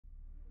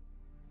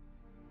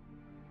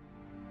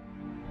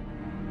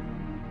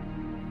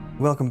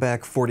Welcome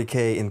back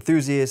 40k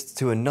enthusiasts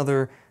to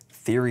another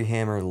Theory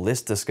Hammer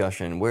list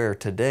discussion where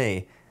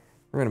today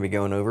we're going to be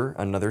going over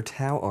another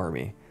Tau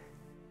army.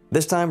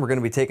 This time we're going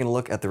to be taking a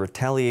look at the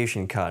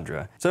Retaliation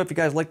Cadre. So if you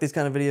guys like these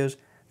kind of videos,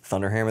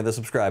 thunderhammer the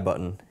subscribe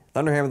button,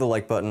 thunderhammer the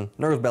like button,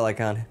 notice bell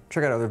icon,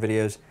 check out other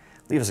videos,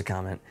 leave us a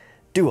comment,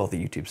 do all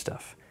the YouTube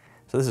stuff.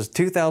 So this is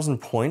 2,000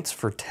 points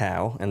for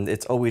Tau, and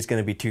it's always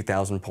going to be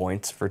 2,000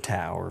 points for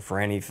Tau or for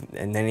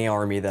any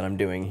army that I'm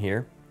doing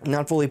here.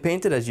 Not fully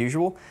painted as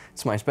usual,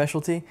 it's my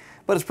specialty,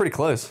 but it's pretty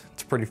close.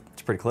 It's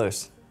pretty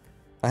close.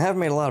 I have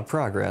made a lot of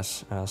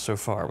progress so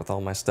far with all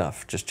my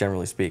stuff, just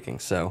generally speaking,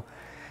 so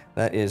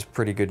that is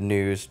pretty good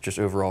news just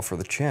overall for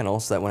the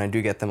channel, so that when I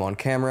do get them on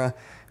camera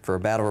for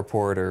a battle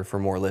report or for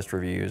more list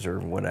reviews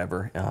or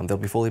whatever, they'll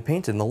be fully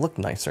painted and they'll look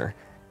nicer.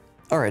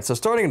 Alright, so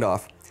starting it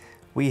off,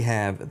 we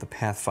have the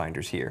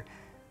Pathfinders here.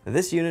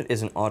 This unit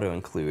is an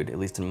auto-include, at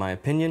least in my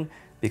opinion,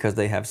 because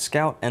they have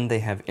Scout and they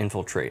have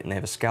Infiltrate, and they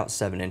have a Scout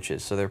 7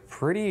 inches, so they're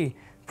pretty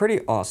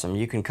awesome.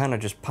 You can kind of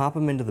just pop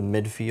them into the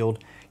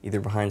midfield, either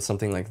behind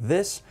something like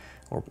this,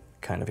 or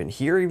kind of in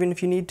here even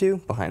if you need to,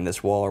 behind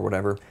this wall or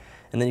whatever,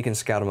 and then you can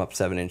scout them up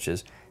 7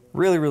 inches.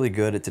 Really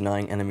good at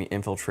denying enemy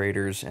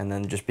infiltrators, and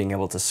then just being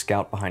able to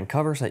scout behind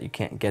cover so that you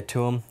can't get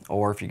to them,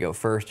 or if you go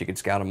first, you could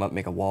scout them up,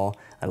 make a wall.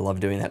 I love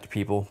doing that to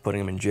people, putting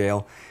them in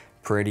jail.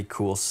 Pretty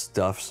cool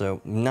stuff.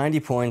 So 90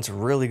 points,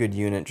 really good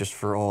unit just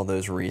for all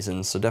those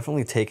reasons. So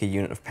definitely take a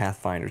unit of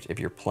Pathfinders if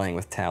you're playing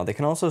with Tau. They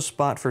can also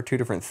spot for 2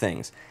 different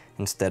things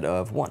instead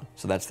of 1,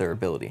 so that's their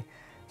ability.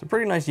 It's a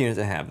pretty nice unit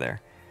to have there.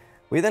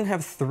 We then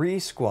have 3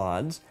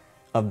 squads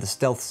of the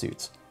stealth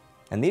suits.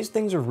 And these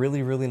things are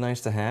really nice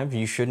to have.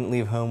 You shouldn't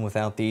leave home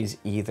without these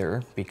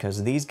either,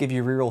 because these give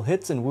you reroll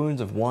hits and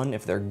wounds of 1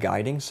 if they're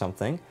guiding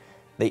something.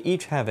 They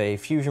each have a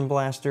fusion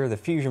blaster. The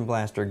fusion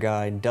blaster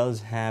guy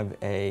does have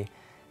a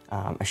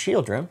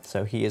shield drone,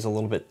 so he is a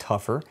little bit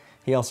tougher.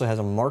 He also has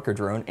a marker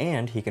drone,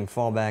 and he can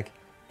fall back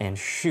and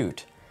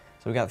shoot.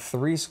 So we got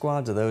 3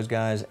 squads of those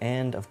guys,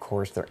 and of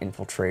course they're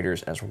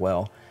infiltrators as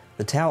well.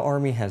 The Tau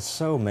army has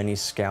so many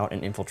scout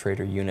and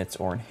infiltrator units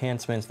or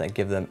enhancements that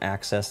give them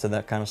access to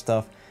that kind of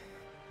stuff.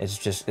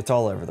 It's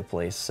all over the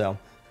place. So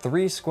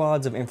 3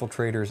 squads of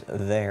infiltrators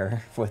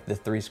there with the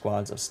 3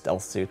 squads of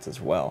stealth suits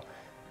as well.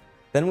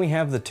 Then we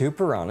have the 2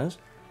 piranhas.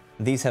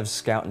 These have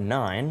Scout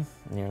 9,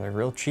 they're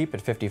real cheap at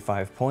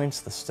 55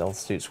 points. The stealth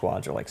suit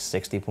squads are like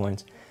 60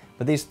 points.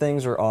 But these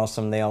things are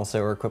awesome. They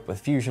also are equipped with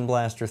fusion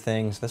blaster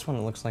things. This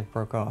one looks like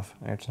broke off.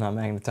 It's not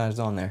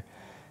magnetized on there.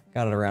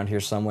 Got it around here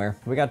somewhere.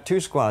 We got 2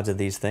 squads of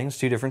these things,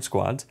 2 different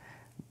squads.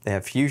 They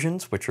have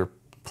fusions, which are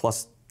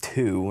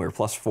 +2, or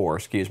 +4,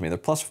 excuse me. They're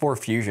 +4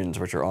 fusions,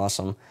 which are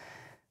awesome.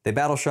 They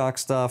battle shock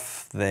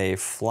stuff, they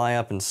fly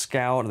up and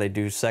scout, they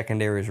do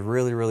secondaries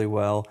really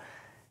well.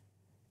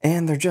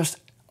 And they're just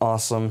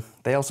awesome.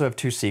 They also have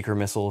 2 seeker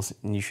missiles,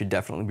 and you should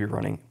definitely be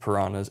running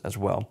piranhas as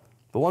well.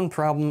 The one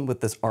problem with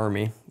this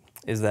army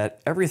is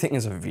that everything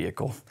is a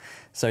vehicle.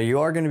 So you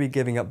are going to be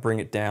giving up Bring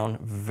It Down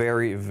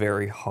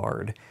very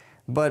hard.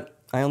 But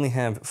I only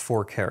have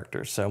 4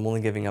 characters, so I'm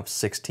only giving up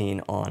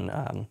 16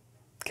 on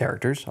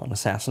characters, on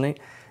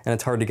Assassinate, and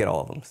it's hard to get all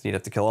of them. So you'd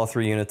have to kill all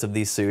 3 units of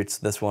these suits.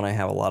 This one I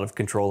have a lot of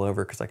control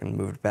over because I can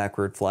move it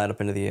backward, fly it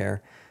up into the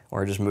air,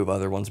 or just move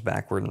other ones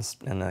backward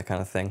and that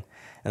kind of thing.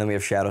 And then we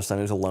have Shadow Sun,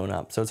 who's a lone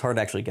up, so it's hard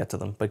to actually get to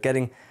them. But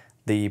getting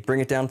the Bring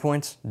It Down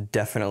points,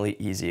 definitely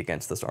easy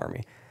against this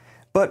army.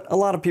 But a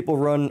lot of people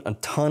run a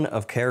ton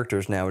of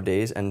characters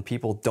nowadays, and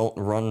people don't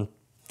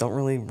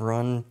really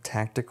run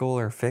tactical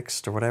or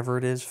fixed or whatever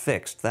it is.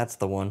 Fixed, that's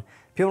the one.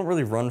 People don't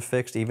really run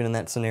fixed even in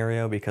that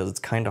scenario because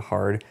it's kind of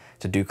hard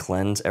to do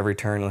cleanse every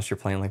turn unless you're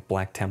playing like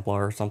Black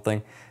Templar or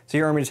something. So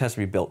your army just has to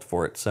be built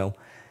for it. So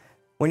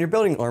when you're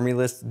building army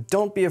lists,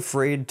 don't be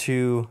afraid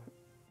to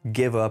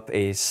give up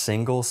a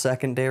single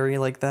secondary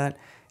like that.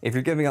 If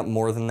you're giving up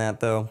more than that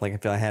though, like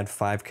if I had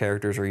 5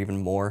 characters or even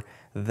more,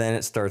 then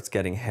it starts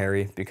getting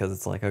hairy because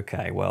it's like,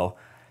 okay, well,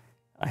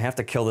 I have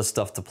to kill this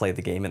stuff to play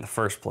the game in the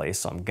first place,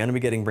 so I'm gonna be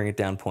getting Bring It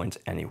Down points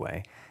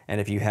anyway.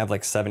 And if you have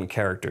like 7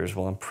 characters,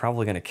 well, I'm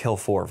probably gonna kill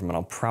 4 of them and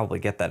I'll probably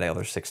get that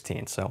other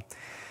 16. So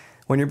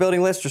when you're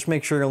building lists, just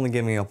make sure you're only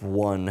giving up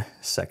 1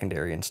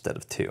 secondary instead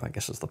of 2, I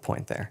guess is the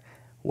point there.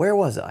 Where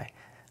was I?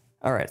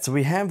 All right, so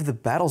we have the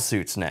battle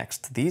suits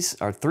next. These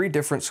are 3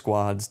 different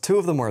squads. 2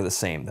 of them are the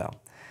same though.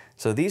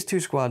 So these 2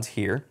 squads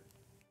here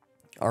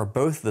are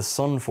both the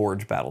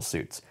Sunforge battle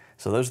suits.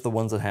 So those are the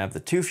ones that have the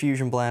 2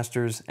 fusion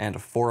blasters and a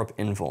 4-up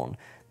invuln.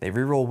 They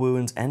reroll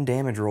wounds and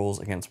damage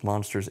rolls against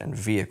monsters and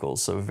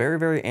vehicles. So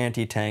very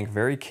anti-tank,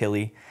 very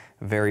killy,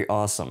 very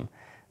awesome.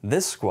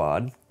 This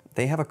squad,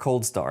 they have a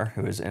coldstar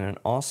who is in an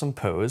awesome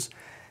pose.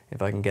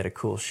 If I can get a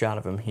cool shot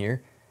of him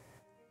here.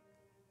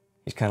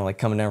 He's kind of like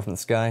coming down from the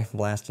sky,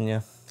 blasting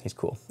you. He's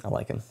cool. I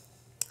like him.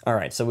 All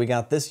right, so we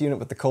got this unit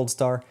with the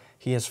coldstar.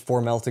 He has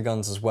 4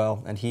 meltaguns as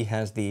well, and he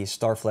has the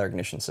star flare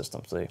ignition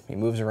system. So he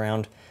moves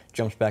around,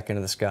 jumps back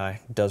into the sky,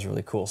 does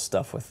really cool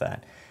stuff with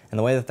that. And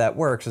the way that that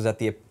works is at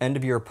the end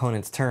of your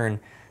opponent's turn,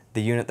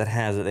 the unit that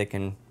has it, they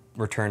can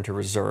return to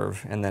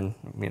reserve, and then,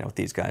 with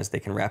these guys, they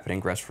can rapid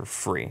ingress for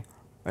free.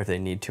 if they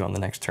need to on the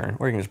next turn,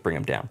 or you can just bring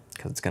them down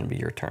because it's going to be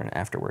your turn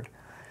afterward.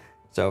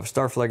 So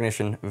Starfall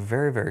Ignition,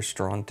 very, very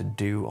strong to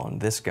do on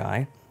this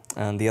guy.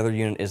 The other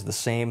unit is the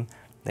same.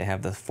 They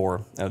have the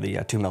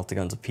two melta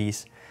guns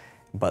apiece.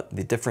 But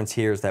the difference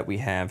here is that we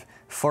have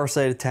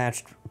Farsight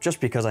attached. Just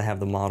because I have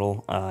the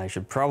model, I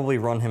should probably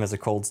run him as a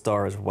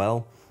coldstar as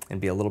well and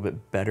be a little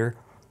bit better.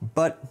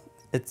 But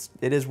it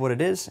is what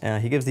it is.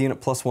 He gives the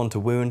unit +1 to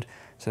wound.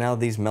 So now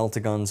these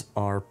melta guns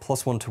are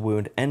 +1 to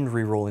wound and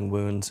rerolling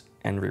wounds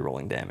and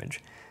rerolling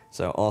damage.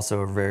 So also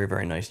a very,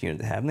 very nice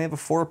unit to have. And they have a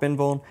 4-up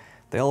invuln.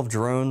 They all have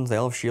drones, they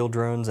all have shield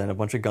drones and a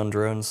bunch of gun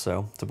drones,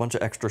 so it's a bunch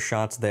of extra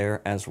shots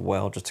there as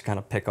well, just to kind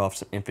of pick off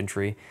some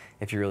infantry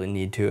if you really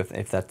need to,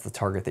 if that's the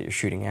target that you're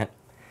shooting at.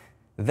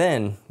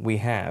 Then we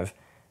have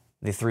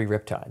the 3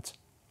 Riptides.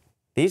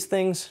 These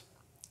things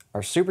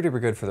are super duper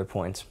good for their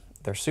points.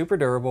 They're super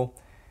durable,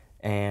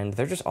 and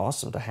they're just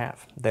awesome to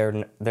have.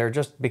 They're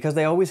just, because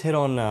they always hit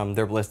on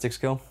their ballistic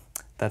skill,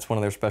 that's one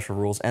of their special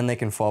rules, and they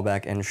can fall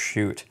back and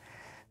shoot.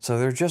 So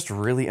they're just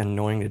really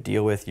annoying to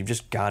deal with. You've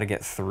just got to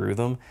get through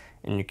them,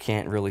 and you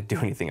can't really do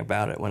anything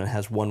about it. When it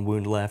has 1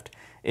 wound left,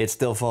 it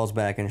still falls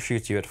back and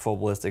shoots you at full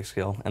ballistic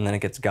skill, and then it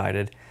gets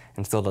guided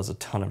and still does a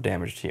ton of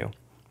damage to you.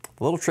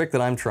 The little trick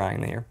that I'm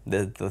trying here,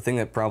 the thing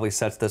that probably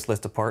sets this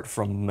list apart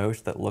from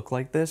most that look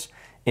like this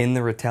in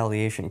the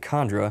Retaliation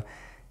Cadre,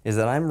 is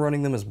that I'm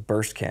running them as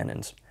burst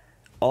cannons.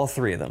 All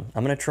 3 of them.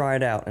 I'm going to try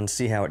it out and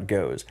see how it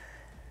goes.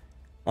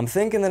 I'm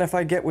thinking that if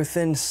I get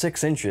within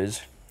 6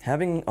 inches,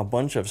 having a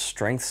bunch of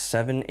strength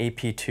 7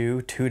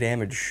 AP2 2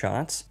 damage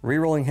shots,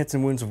 rerolling hits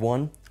and wounds of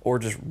 1, or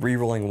just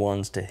rerolling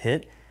ones to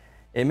hit,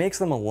 it makes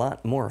them a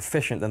lot more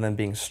efficient than them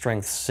being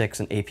strength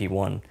 6 and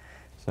AP1.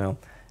 So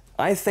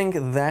I think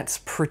that's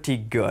pretty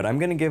good. I'm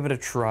going to give it a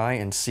try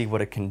and see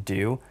what it can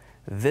do.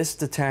 This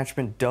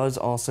detachment does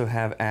also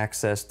have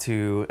access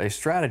to a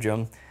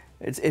stratagem.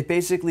 It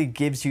basically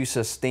gives you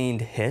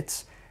sustained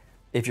hits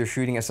if you're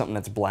shooting at something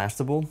that's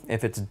blastable.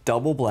 If it's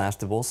double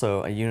blastable,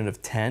 so a unit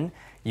of 10,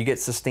 you get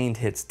sustained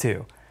hits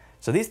too.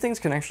 So these things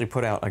can actually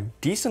put out a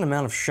decent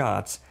amount of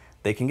shots.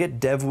 They can get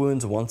dev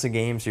wounds once a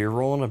game, so you're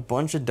rolling a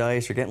bunch of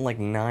dice, you're getting like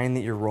 9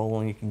 that you're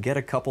rolling, you can get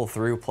a couple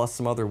through, plus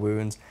some other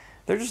wounds.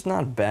 They're just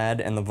not bad,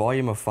 and the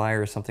volume of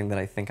fire is something that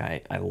I think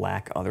I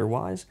lack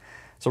otherwise.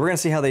 So we're gonna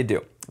see how they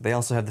do. They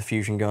also have the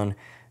fusion gun,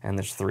 and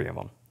there's 3 of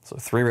them. So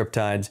 3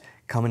 Riptides,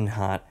 coming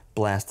hot,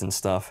 blasting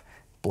stuff,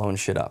 blowing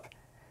shit up.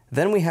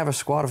 Then we have a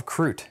squad of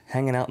Kroot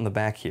hanging out in the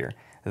back here.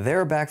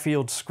 They're a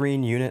backfield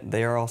screen unit.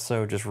 They are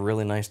also just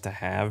really nice to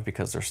have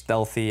because they're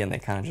stealthy and they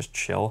kind of just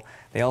chill.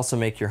 They also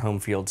make your home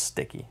field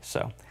sticky.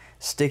 So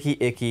sticky,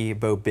 icky,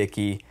 bo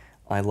bicky.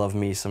 I love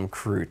me some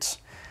Kroots.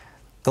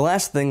 The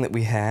last thing that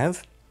we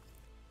have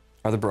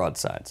are the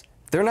broadsides.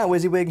 They're not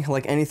WYSIWYG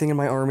like anything in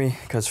my army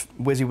because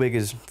WYSIWYG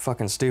is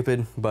fucking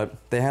stupid, but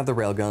they have the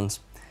railguns,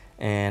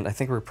 and I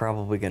think we're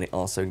probably going to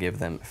also give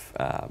them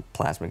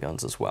plasma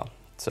guns as well.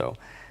 So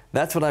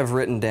that's what I've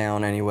written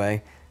down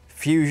anyway.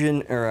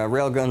 Fusion, or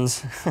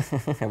railguns,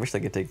 I wish I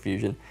could take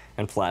fusion,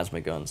 and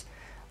plasma guns.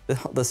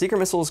 The secret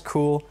missile is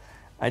cool.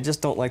 I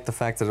just don't like the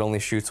fact that it only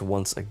shoots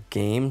once a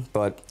game,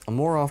 but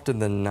more often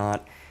than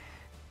not,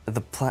 the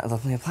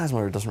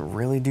plasma doesn't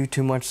really do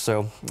too much,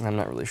 so I'm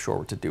not really sure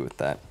what to do with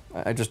that.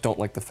 I just don't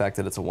like the fact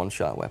that it's a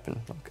one-shot weapon.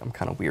 I'm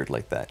kind of weird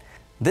like that.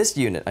 This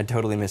unit, I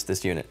totally missed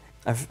this unit.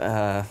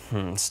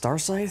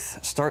 Starscythe?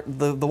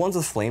 The ones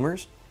with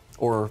flamers,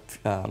 or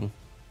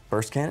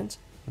burst cannons,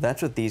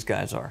 that's what these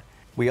guys are.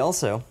 We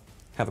also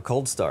have a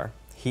coldstar.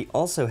 He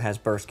also has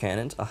burst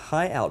cannons, a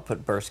high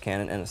output burst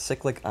cannon, and a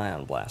cyclic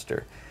ion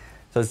blaster.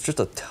 So it's just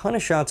a ton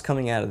of shots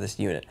coming out of this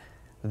unit.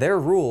 Their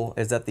rule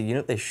is that the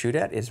unit they shoot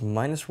at is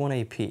 -1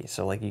 AP,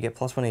 so like you get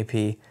 +1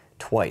 AP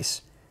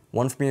twice.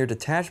 One from your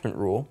detachment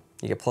rule,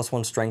 you get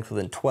 +1 strength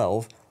within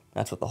 12.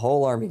 That's what the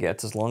whole army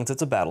gets as long as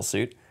it's a battle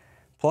suit.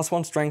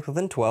 +1 strength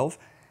within 12,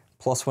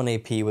 +1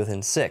 AP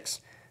within 6.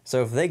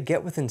 So if they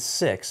get within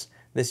 6,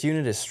 this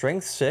unit is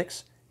strength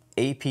 6,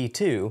 AP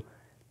 2,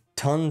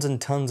 tons and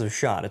tons of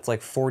shot. It's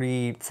like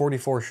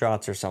 44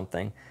 shots or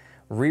something.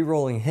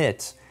 Rerolling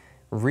hits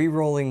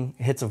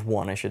of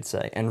 1, I should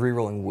say, and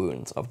rerolling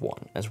wounds of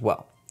 1 as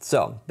well.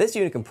 So this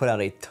unit can put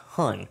out a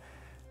ton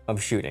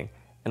of shooting,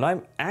 and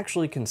I'm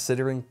actually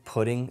considering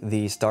putting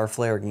the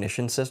Starflare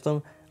ignition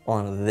system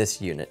on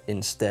this unit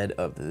instead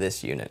of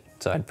this unit.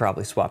 So I'd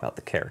probably swap out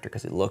the character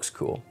because it looks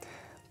cool.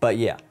 But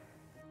yeah,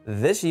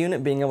 this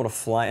unit being able to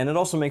fly, and it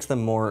also makes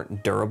them more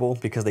durable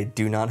because they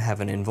do not have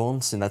an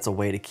invuln, so that's a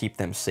way to keep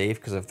them safe,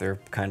 because if they're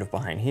kind of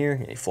behind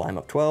here, you fly them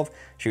up 12,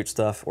 shoot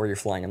stuff, or you're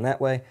flying them that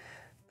way,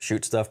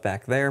 shoot stuff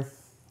back there.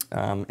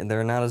 And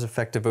they're not as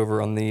effective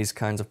over on these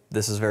kinds of,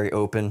 this is very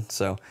open,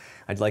 so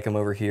I'd like them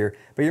over here.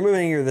 But you're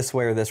moving either this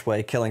way or this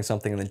way, killing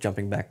something and then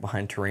jumping back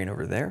behind terrain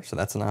over there, so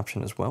that's an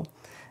option as well.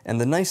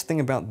 And the nice thing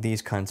about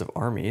these kinds of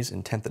armies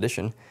in 10th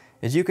edition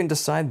is you can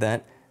decide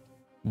that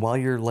while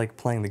you're like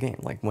playing the game,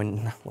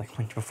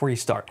 before you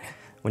start.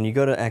 When you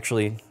go to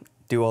actually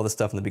do all this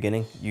stuff in the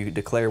beginning, you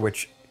declare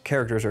which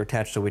characters are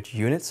attached to which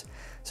units.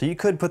 So you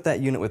could put that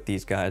unit with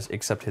these guys,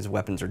 except his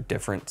weapons are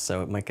different,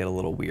 so it might get a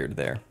little weird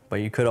there. But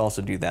you could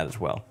also do that as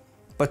well.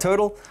 But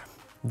total,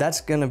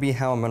 that's gonna be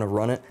how I'm gonna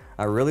run it.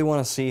 I really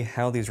wanna see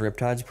how these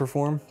Riptides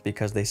perform,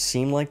 because they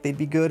seem like they'd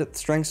be good at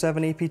Strength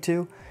 7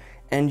 AP2,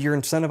 and you're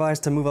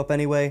incentivized to move up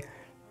anyway.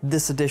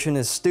 This edition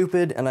is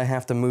stupid, and I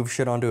have to move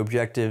shit onto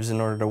objectives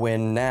in order to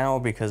win now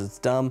because it's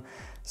dumb.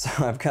 So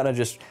I've gotta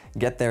just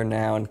get there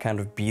now and kind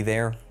of be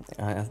there,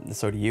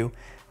 so do you.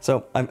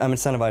 So I'm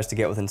incentivized to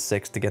get within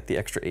 6 to get the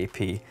extra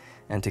AP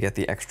and to get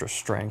the extra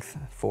strength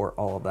for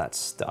all of that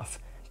stuff.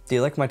 Do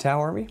you like my Tau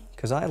army?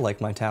 Because I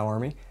like my Tau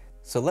army.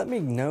 So let me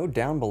know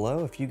down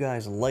below if you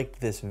guys liked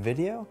this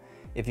video,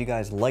 if you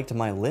guys liked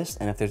my list,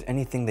 and if there's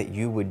anything that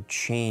you would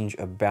change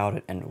about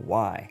it and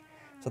why.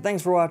 So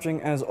thanks for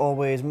watching, as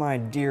always, my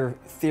dear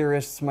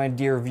theorists, my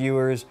dear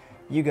viewers.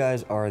 You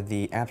guys are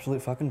the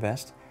absolute fucking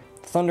best.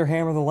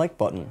 Hammer the like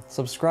button,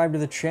 subscribe to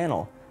the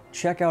channel,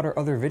 check out our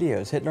other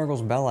videos, hit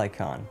Nurgle's bell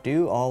icon,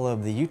 do all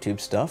of the YouTube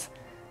stuff,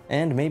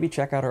 and maybe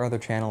check out our other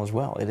channel as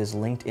well. It is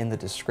linked in the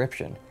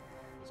description.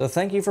 So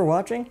thank you for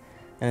watching,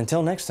 and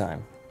until next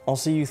time, I'll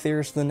see you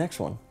theorists in the next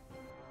one.